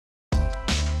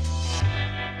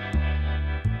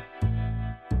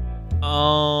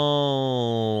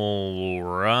All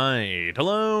right.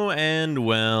 Hello and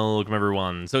welcome,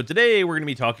 everyone. So today we're going to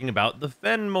be talking about the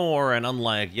PHENMOR, and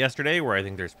unlike yesterday, where I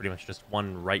think there's pretty much just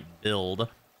one right build,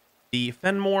 the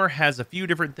PHENMOR has a few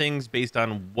different things based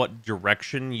on what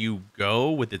direction you go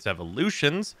with its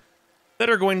evolutions that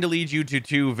are going to lead you to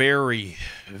two very,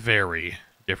 very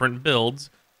different builds,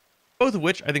 both of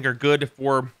which I think are good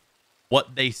for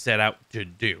what they set out to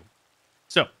do.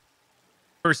 So,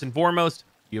 first and foremost,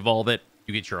 you evolve it,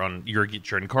 you get your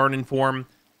INCARNON form.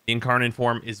 The INCARNON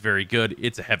form is very good.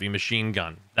 It's a heavy machine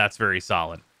gun. That's very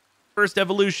solid. First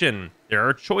evolution, there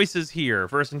are choices here.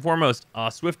 First and foremost,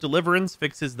 Swift Deliverance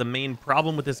fixes the main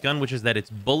problem with this gun, which is that its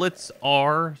bullets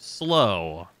are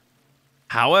slow.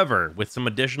 However, with some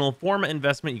additional form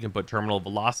investment, you can put Terminal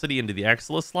Velocity into the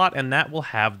Excellus slot, and that will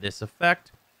have this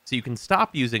effect. So you can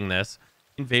stop using this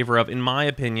in favor of, in my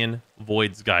opinion,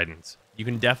 Void's Guidance. You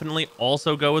can definitely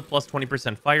also go with plus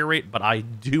 20% fire rate, but I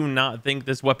do not think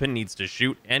this weapon needs to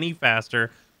shoot any faster,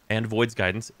 and Void's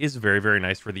Guidance is very, very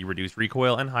nice for the reduced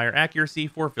recoil and higher accuracy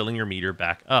for filling your meter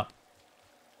back up.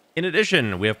 In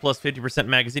addition, we have plus 50%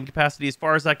 magazine capacity. As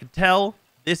far as I could tell,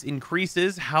 this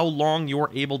increases how long you're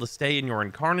able to stay in your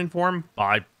INCARNON form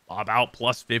by about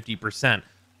plus 50%.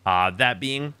 That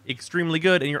being extremely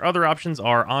good, and your other options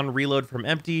are on reload from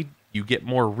empty. You get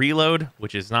more reload,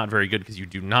 which is not very good because you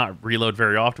do not reload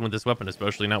very often with this weapon,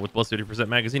 especially not with plus 50%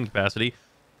 magazine capacity.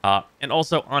 And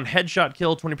also on headshot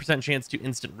kill, 20% chance to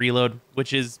instant reload,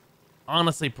 which is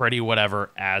honestly pretty whatever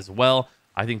as well.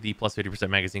 I think the plus 50%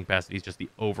 magazine capacity is just the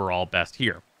overall best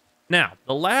here. Now,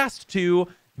 the last two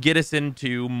get us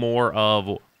into more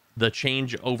of the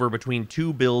change over between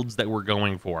two builds that we're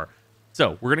going for.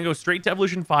 So we're going to go straight to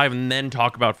Evolution 5 and then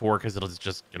talk about 4 because it's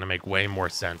just going to make way more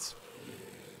sense.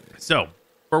 So,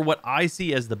 for what I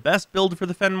see as the best build for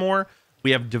the PHENMOR,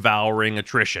 we have Devouring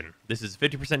Attrition. This is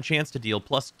 50% chance to deal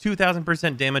plus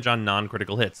 2,000% damage on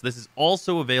non-critical hits. This is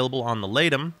also available on the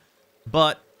Latum,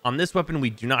 but on this weapon, we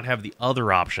do not have the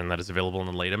other option that is available on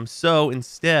the Latum. So,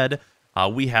 instead,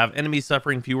 we have enemies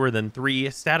suffering fewer than 3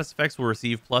 status effects will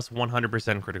receive plus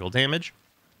 100% critical damage,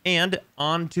 and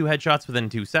on 2 headshots within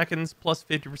 2 seconds, plus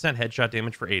 50% headshot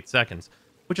damage for 8 seconds,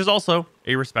 which is also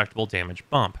a respectable damage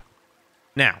bump.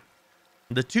 Now,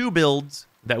 the two builds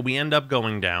that we end up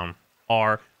going down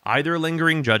are either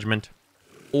Lingering Judgment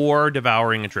or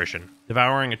Devouring Attrition.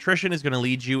 Devouring Attrition is going to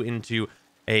lead you into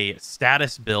a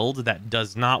status build that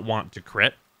does not want to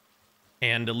crit,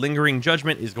 and Lingering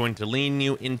Judgment is going to lean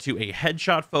you into a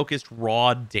headshot-focused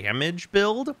raw damage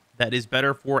build that is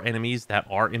better for enemies that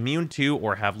are immune to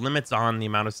or have limits on the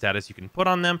amount of status you can put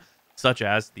on them, such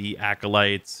as the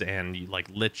Acolytes and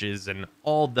like Liches and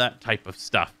all that type of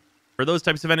stuff. For those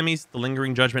types of enemies, the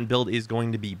Lingering Judgment build is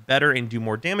going to be better and do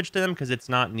more damage to them because it's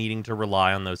not needing to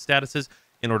rely on those statuses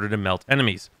in order to melt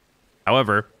enemies.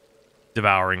 However,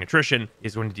 Devouring Attrition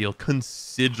is going to deal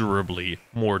considerably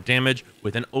more damage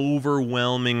with an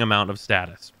overwhelming amount of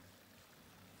status.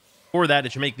 For that,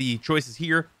 it should make the choices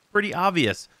here pretty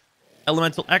obvious.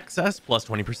 Elemental Excess plus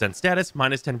 20% status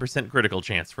minus 10% critical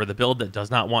chance. For the build that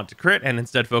does not want to crit and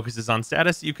instead focuses on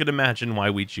status, you could imagine why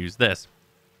we choose this.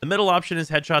 The middle option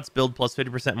is Headshots build plus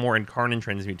 50% more INCARNON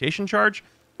Transmutation Charge,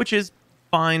 which is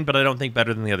fine, but I don't think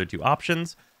better than the other two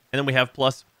options. And then we have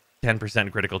plus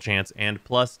 10% critical chance and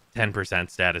plus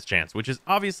 10% status chance, which is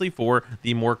obviously for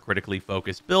the more critically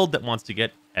focused build that wants to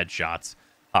get headshots.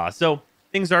 So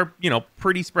things are,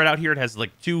 pretty spread out here. It has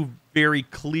like two very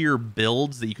clear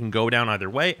builds that you can go down either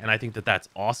way, and I think that that's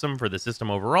awesome for the system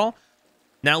overall.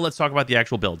 Now let's talk about the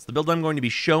actual builds. The build I'm going to be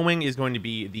showing is going to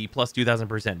be the plus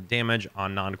 2,000% damage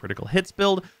on non-critical hits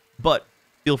build, but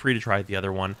feel free to try the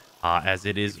other one as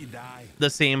it is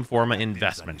the same form of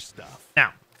investment.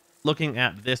 Now, looking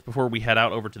at this before we head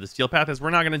out over to the Steel Path, as we're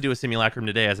not going to do a simulacrum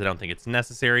today as I don't think it's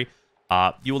necessary.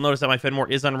 You will notice that my PHENMOR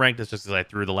is unranked. That's just because I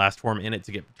threw the last form in it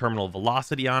to get terminal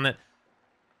velocity on it.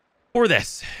 For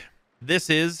this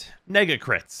is Nega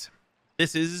Crits.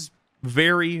 This is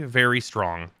very, very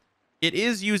strong. It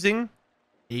is using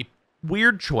a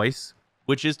weird choice,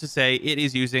 which is to say it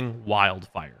is using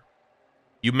Wildfire.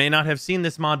 You may not have seen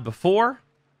this mod before.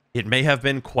 It may have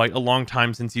been quite a long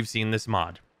time since you've seen this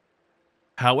mod.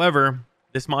 However,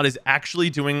 this mod is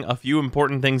actually doing a few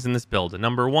important things in this build.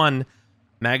 Number one,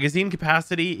 magazine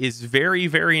capacity is very,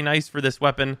 very nice for this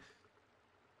weapon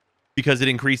because it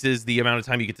increases the amount of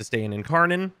time you get to stay in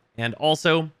INCARNON. And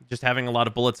also, just having a lot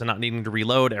of bullets and not needing to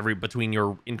reload between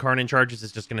your INCARNON charges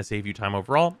is just going to save you time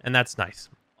overall, and that's nice.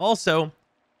 Also,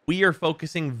 we are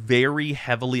focusing very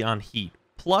heavily on heat.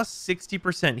 Plus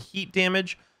 60% heat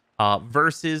damage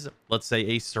versus, let's say,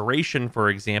 a Serration, for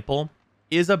example,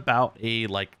 is about a,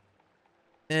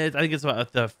 I think it's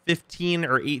about the 15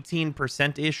 or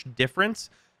 18%-ish difference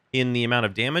in the amount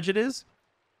of damage it is.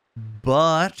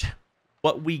 But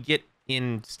what we get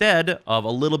instead of a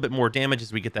little bit more damage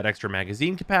is we get that extra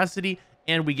magazine capacity,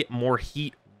 and we get more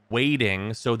heat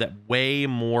weighting, so that way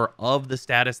more of the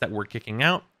status that we're kicking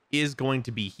out is going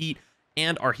to be heat,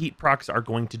 and our heat procs are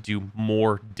going to do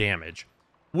more damage,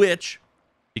 which,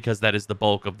 because that is the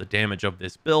bulk of the damage of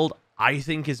this build, I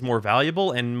think is more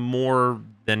valuable and more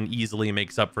than easily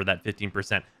makes up for that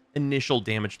 15% initial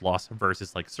damage loss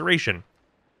versus like Serration.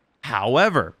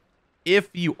 However, if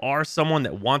you are someone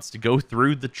that wants to go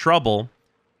through the trouble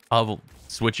of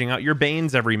switching out your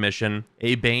Banes every mission,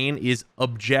 a Bane is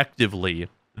objectively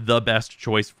the best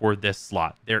choice for this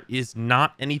slot. There is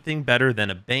not anything better than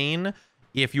a Bane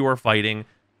if you are fighting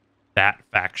that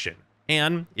faction.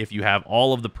 And if you have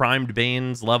all of the primed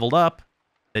Banes leveled up,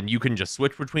 then you can just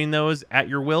switch between those at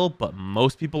your will, but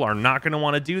most people are not going to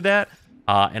want to do that,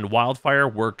 and Wildfire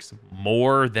works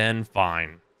more than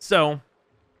fine. So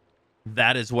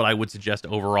that is what I would suggest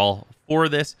overall for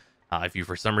this. If you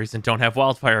for some reason don't have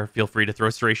Wildfire, feel free to throw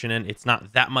Serration in. It's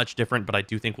not that much different, but I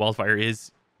do think Wildfire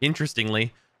is,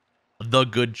 interestingly, the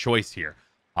good choice here.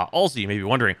 Also, you may be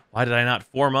wondering, why did I not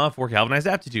Forma for Galvanized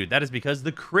Aptitude? That is because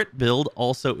the crit build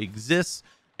also exists,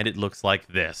 and it looks like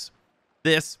this.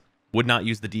 This would not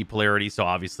use the D polarity, so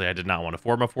obviously I did not want to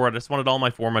Forma for it. I just wanted all my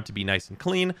Forma to be nice and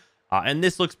clean, and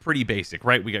this looks pretty basic,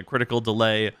 right? We got Critical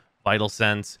Delay, Vital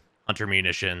Sense, Hunter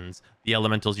Munitions, the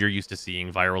elementals you're used to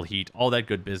seeing, Viral Heat, all that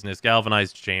good business,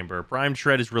 Galvanized Chamber. Primed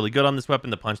Shred is really good on this weapon.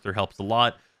 The punch through helps a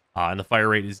lot, and the fire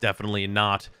rate is definitely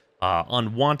not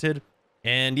unwanted.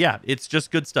 And yeah, it's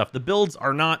just good stuff. The builds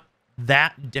are not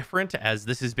that different, as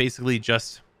this is basically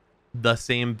just the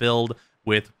same build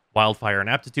with Wildfire and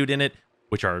Aptitude in it,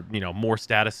 which are, you know, more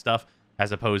status stuff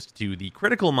as opposed to the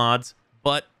critical mods,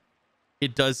 but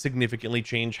it does significantly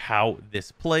change how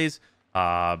this plays,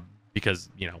 because,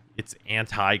 you know, it's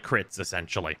anti-crits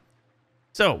essentially.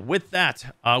 So with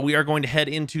that, we are going to head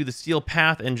into the Steel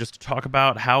Path and just talk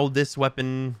about how this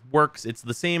weapon works. It's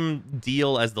the same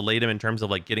deal as the Latum in terms of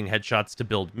like getting headshots to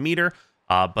build meter,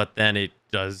 but then it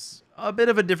does a bit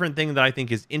of a different thing that I think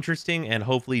is interesting, and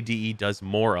hopefully DE does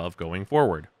more of going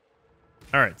forward.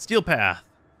 All right, Steel Path.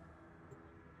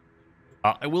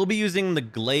 I will be using the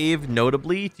Glaive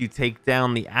notably to take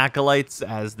down the Acolytes,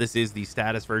 as this is the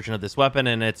status version of this weapon,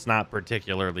 and it's not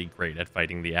particularly great at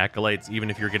fighting the Acolytes,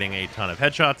 even if you're getting a ton of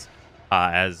headshots,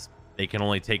 as they can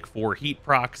only take 4 heat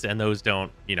procs, and those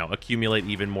don't, you know, accumulate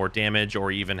even more damage,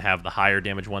 or even have the higher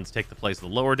damage ones take the place of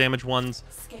the lower damage ones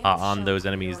on those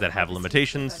enemies that have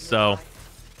limitations. So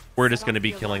we're just going to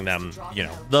be killing them, you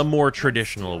know, the more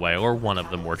traditional way, or one of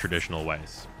the more traditional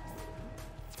ways.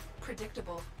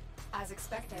 Predictable. As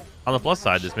expected. On the plus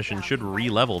side, this mission should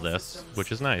re-level this, which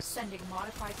is nice.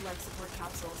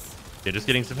 Yeah, just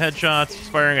getting some headshots, just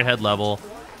firing at head level,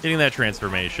 getting that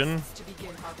transformation.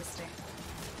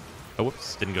 Oh,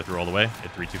 whoops, didn't go through all the way.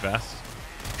 Hit 3 too fast.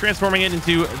 Transforming it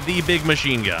into the big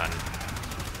machine gun.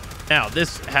 Now,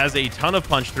 this has a ton of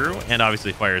punch through, and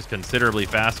obviously fires considerably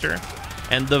faster.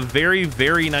 And the very,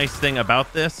 very nice thing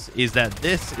about this is that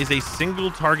this is a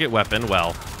single target weapon.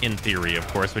 Well, in theory, of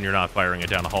course, when you're not firing it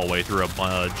down a hallway through a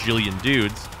jillion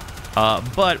dudes.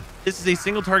 But this is a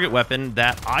single target weapon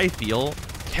that I feel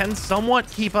can somewhat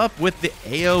keep up with the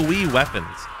AoE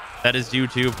weapons. That is due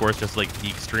to, of course, just like the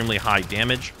extremely high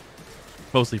damage,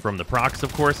 mostly from the procs,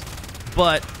 of course.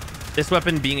 But this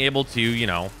weapon being able to, you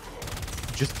know,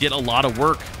 just get a lot of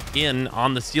work in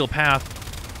on the Steel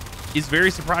Path is very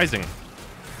surprising.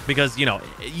 Because, you know,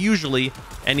 usually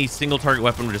any single target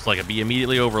weapon would just like be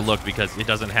immediately overlooked because it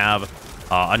doesn't have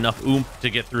enough oomph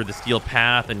to get through the Steel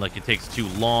Path, and like it takes too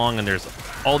long, and there's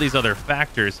all these other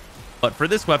factors. But for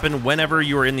this weapon, whenever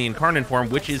you are in the Incarnon form,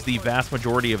 which is the vast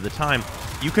majority of the time,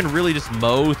 you can really just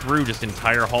mow through just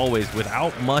entire hallways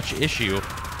without much issue.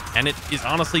 And it is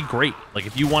honestly great. Like,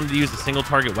 if you wanted to use a single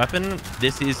target weapon,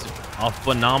 this is a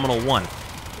phenomenal one.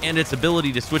 And its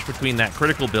ability to switch between that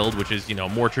critical build, which is, you know,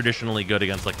 more traditionally good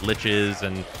against like liches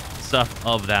and stuff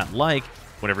of that like,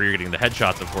 whenever you're getting the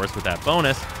headshots, of course, with that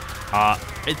bonus,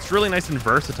 it's really nice and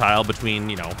versatile between,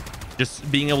 you know, just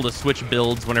being able to switch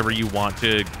builds whenever you want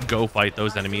to go fight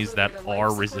those enemies that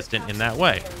are resistant in that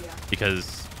way.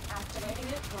 Because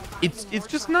it's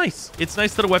just nice. It's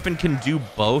nice that a weapon can do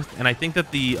both, and I think that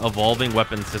the evolving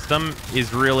weapon system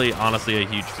is really, honestly, a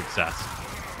huge success.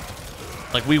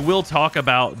 Like, we will talk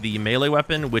about the melee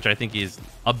weapon, which I think is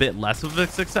a bit less of a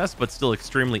success, but still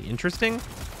extremely interesting.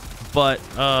 But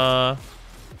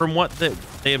from what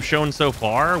they have shown so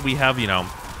far, we have, you know,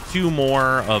 2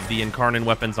 more of the Incarnon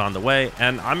weapons on the way,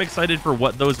 and I'm excited for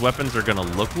what those weapons are going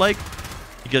to look like.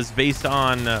 because based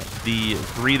on the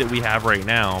 3 that we have right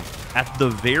now, at the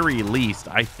very least,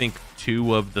 I think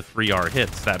 2 of the 3 are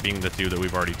hits, that being the 2 that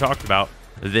we've already talked about,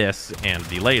 this and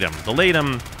the Latum. The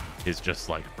Latum is just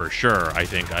like, for sure, I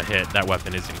think a hit. That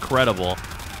weapon is incredible.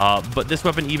 But this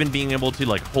weapon even being able to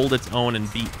like hold its own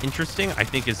and be interesting, I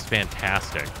think is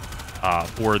fantastic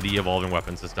for the evolving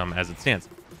weapon system as it stands.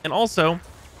 And also,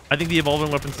 I think the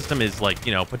evolving weapon system is like,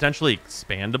 you know, potentially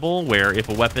expandable, where if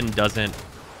a weapon doesn't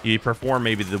perform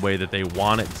maybe the way that they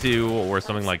want it to or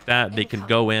something like that, they can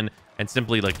go in and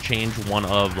simply like change one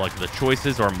of like the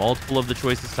choices or multiple of the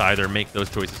choices to either make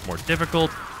those choices more difficult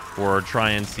or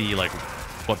try and see like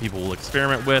what people will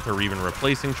experiment with, or even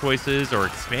replacing choices or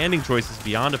expanding choices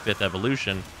beyond a 5th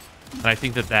evolution. And I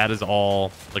think that that is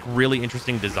all like really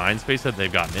interesting design space that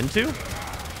they've gotten into.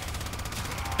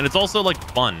 And it's also like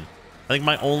fun. I think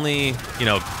my only, you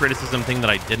know, criticism thing that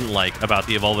I didn't like about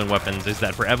the evolving weapons is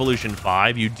that for Evolution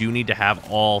 5, you do need to have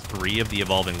all 3 of the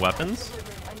evolving weapons.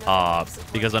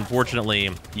 Because unfortunately,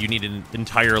 you need an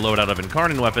entire loadout of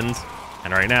INCARNON weapons.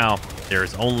 And right now,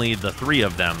 there's only the 3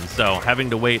 of them. So having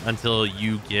to wait until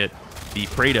you get the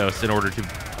Kratos in order to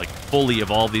like fully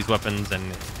evolve these weapons and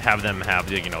have them have,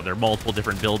 you know, their multiple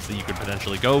different builds that you could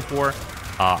potentially go for,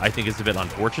 I think is a bit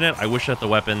unfortunate. I wish that the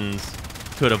weapons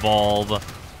could evolve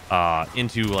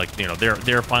into like, you know,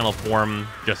 their final form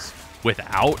just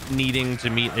without needing to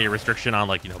meet a restriction on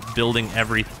like, you know, building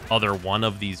every other one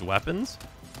of these weapons.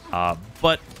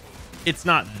 But it's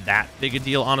not that big a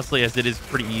deal, honestly, as it is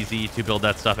pretty easy to build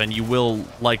that stuff, and you will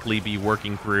likely be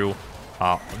working through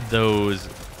those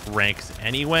ranks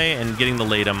anyway, and getting the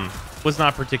Latum was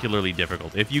not particularly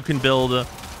difficult. If you can build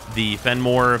the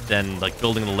PHENMOR, then like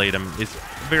building the Latum is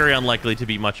very unlikely to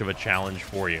be much of a challenge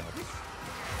for you.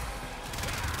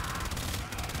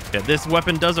 Yeah, this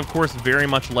weapon does, of course, very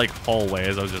much like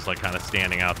hallways. I was just like kind of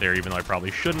standing out there, even though I probably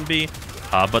shouldn't be.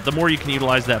 But the more you can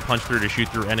utilize that punch through to shoot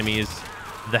through enemies,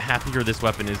 the happier this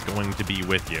weapon is going to be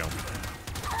with you.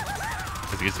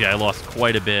 As you can see, I lost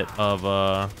quite a bit of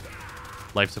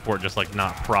life support just like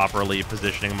not properly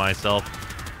positioning myself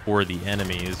for the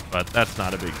enemies, but that's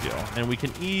not a big deal. And we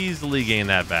can easily gain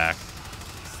that back.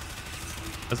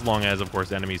 As long as, of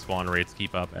course, enemy spawn rates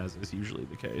keep up, as is usually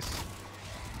the case.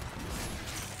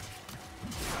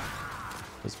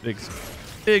 Those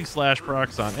big slash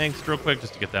procs on Angst real quick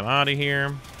just to get them out of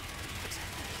here.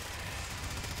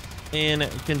 And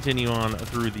continue on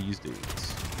through these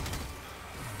dudes.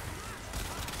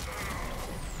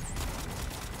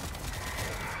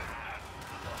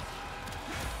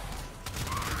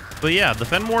 But yeah, the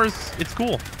PHENMORs, it's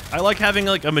cool. I like having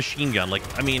like a machine gun. Like,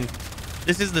 I mean,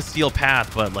 this is the Steel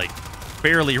Path, but like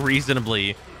fairly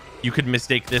reasonably, you could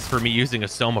mistake this for me using a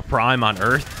Soma Prime on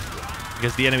Earth,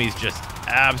 because the enemies just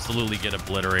absolutely get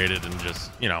obliterated, and just,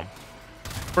 you know,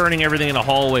 burning everything in a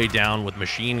hallway down with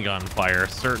machine gun fire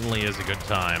certainly is a good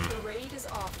time. The raid is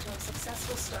off to a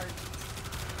successful start.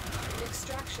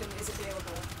 Extraction is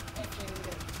available if you need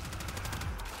it.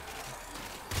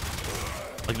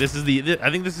 Like, this is I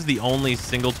think this is the only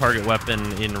single target weapon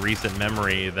in recent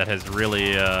memory that has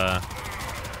really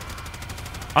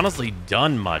honestly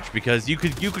done much, because you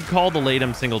could call the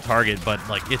Latum single target, but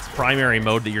like its primary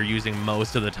mode that you're using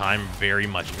most of the time very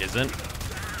much isn't.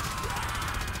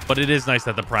 But it is nice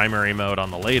that the primary mode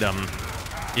on the Latum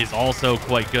is also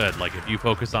quite good. Like, if you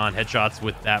focus on headshots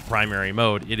with that primary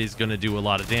mode, it is going to do a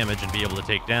lot of damage and be able to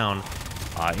take down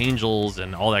angels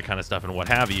and all that kind of stuff and what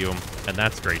have you, and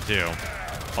that's great too.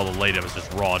 Although Latum's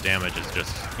just raw damage is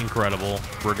just incredible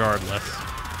regardless.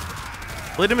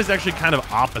 Latum is actually kind of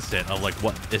opposite of like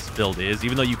what this build is.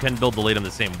 Even though you can build the Latum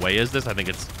the same way as this, I think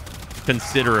it's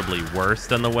considerably worse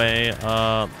than the way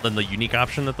than the unique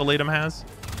option that the Latum has.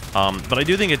 But I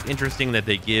do think it's interesting that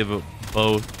they give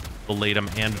both the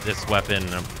Latum and this weapon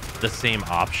the same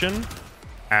option.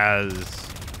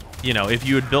 As, you know, if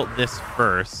you had built this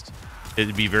first,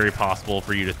 it'd be very possible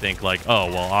for you to think like, oh,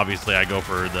 well, obviously I go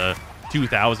for the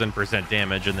 2000%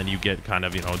 damage, and then you get kind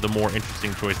of, you know, the more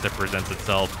interesting choice that presents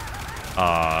itself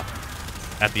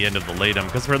at the end of the Latum.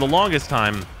 Because for the longest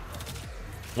time,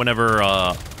 whenever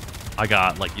I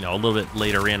got, like, you know, a little bit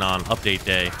later in on update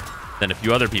day than a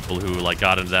few other people who like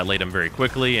got into that Latum very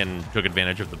quickly and took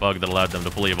advantage of the bug that allowed them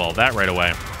to fully evolve that right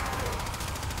away,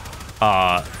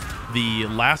 the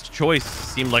last choice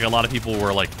seemed like a lot of people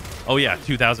were like, oh yeah,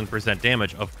 2000%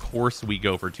 damage, of course we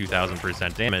go for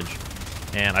 2000% damage.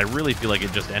 And I really feel like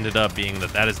it just ended up being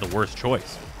that is the worst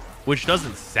choice, which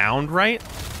doesn't sound right,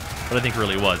 but I think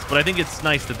really was. But I think it's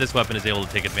nice that this weapon is able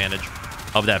to take advantage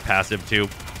of that passive too.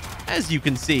 As you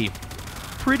can see,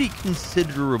 pretty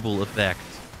considerable effect.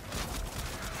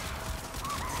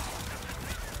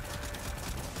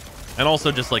 And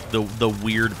also just like the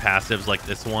weird passives like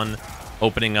this one,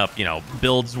 opening up, you know,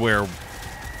 builds where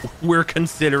we're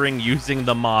considering using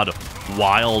the mod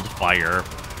Wildfire,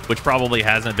 which probably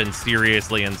hasn't been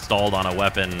seriously installed on a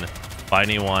weapon by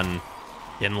anyone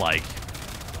in, like,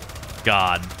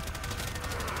 God,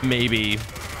 maybe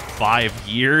 5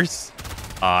 years,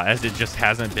 as it just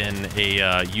hasn't been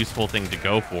a useful thing to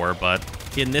go for. But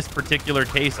in this particular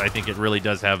case, I think it really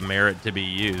does have merit to be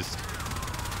used.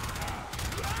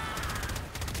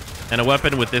 And a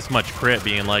weapon with this much crit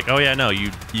being like, oh yeah, no,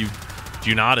 you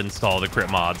do not install the crit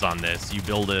mods on this. You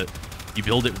build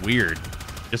it weird.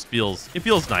 It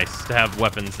feels nice to have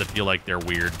weapons that feel like they're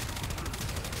weird.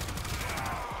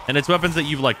 And it's weapons that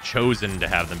you've like chosen to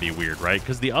have them be weird, right?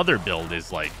 Because the other build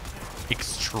is like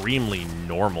extremely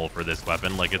normal for this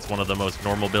weapon. Like, it's one of the most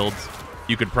normal builds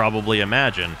you could probably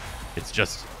imagine. It's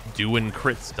just doing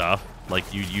crit stuff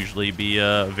like you'd usually be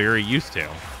very used to.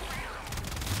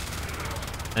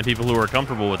 And people who are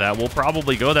comfortable with that will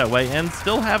probably go that way and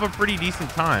still have a pretty decent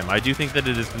time. I do think that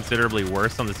it is considerably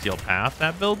worse on the Steel Path,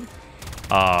 that build.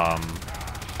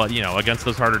 But, you know, against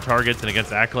those harder targets and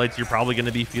against Acolytes, you're probably going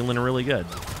to be feeling really good.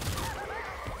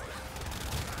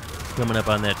 Coming up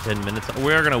on that 10 minutes.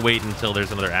 We're going to wait until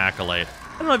there's another Acolyte.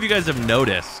 I don't know if you guys have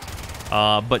noticed,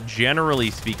 but generally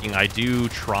speaking, I do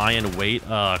try and wait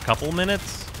a couple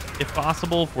minutes, if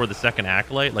possible, for the second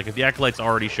Acolyte. Like, if the Acolyte's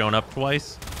already shown up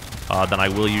twice, then I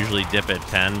will usually dip at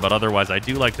 10. But otherwise, I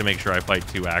do like to make sure I fight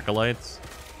 2 Acolytes,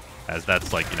 as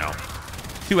that's like, you know,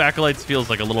 2 Acolytes feels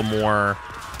like a little more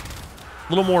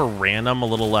random, a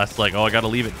little less like, oh, I got to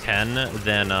leave at 10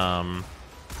 than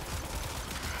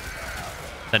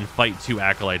fight 2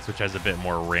 Acolytes, which has a bit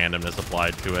more randomness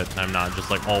applied to it. And I'm not just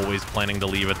like always planning to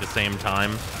leave at the same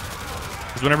time.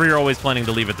 Because whenever you're always planning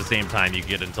to leave at the same time, you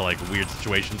get into like weird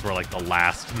situations where like the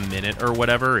last minute or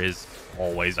whatever is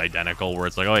always identical, where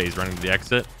it's like, oh, hey, he's running to the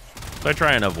exit. So I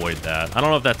try and avoid that. I don't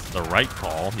know if that's the right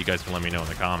call. You guys can let me know in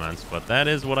the comments, but that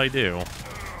is what I do.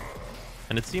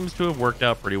 And it seems to have worked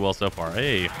out pretty well so far.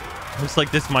 Hey, looks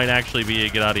like this might actually be a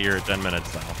get out of here at 10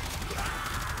 minutes now.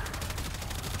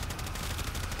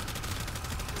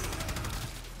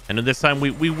 And this time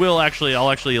we will actually,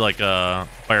 I'll actually like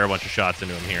fire a bunch of shots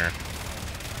into him here.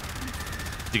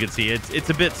 As you can see, it's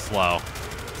a bit slow.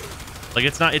 Like,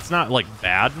 it's not like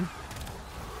bad,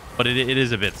 but it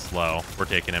is a bit slow. We're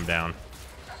taking him down.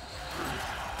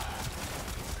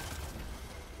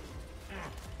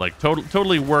 Like,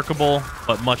 totally workable,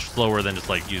 but much slower than just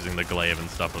like using the glaive and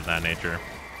stuff of that nature.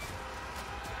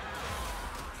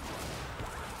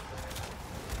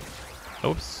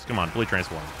 Oops, come on, fully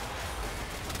transform.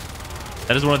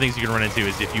 That is one of the things you can run into,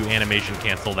 is if you animation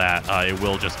cancel that, it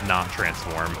will just not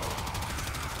transform.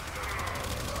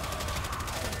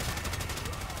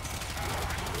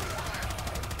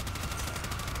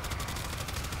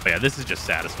 But yeah, this is just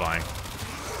satisfying.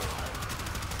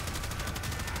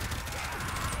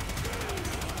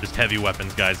 Just heavy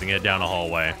weapons guysing it down a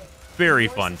hallway. Very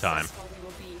fun time.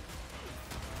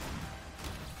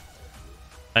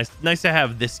 Nice to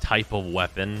have this type of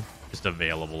weapon just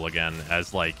available again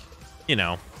as, like, you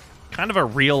know, kind of a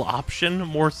real option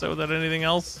more so than anything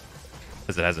else.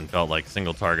 Because it hasn't felt like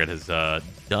Single Target has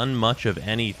done much of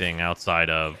anything outside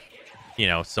of, you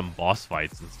know, some boss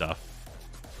fights and stuff.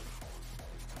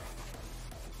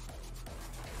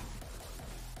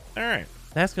 Alright,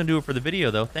 that's going to do it for the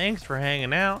video, though. Thanks for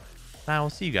hanging out. I will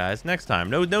see you guys next time.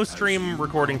 No stream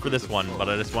recording for this one, but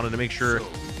I just wanted to make sure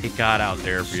it got out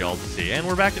there for y'all to see. And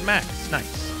we're back at max.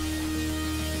 Nice.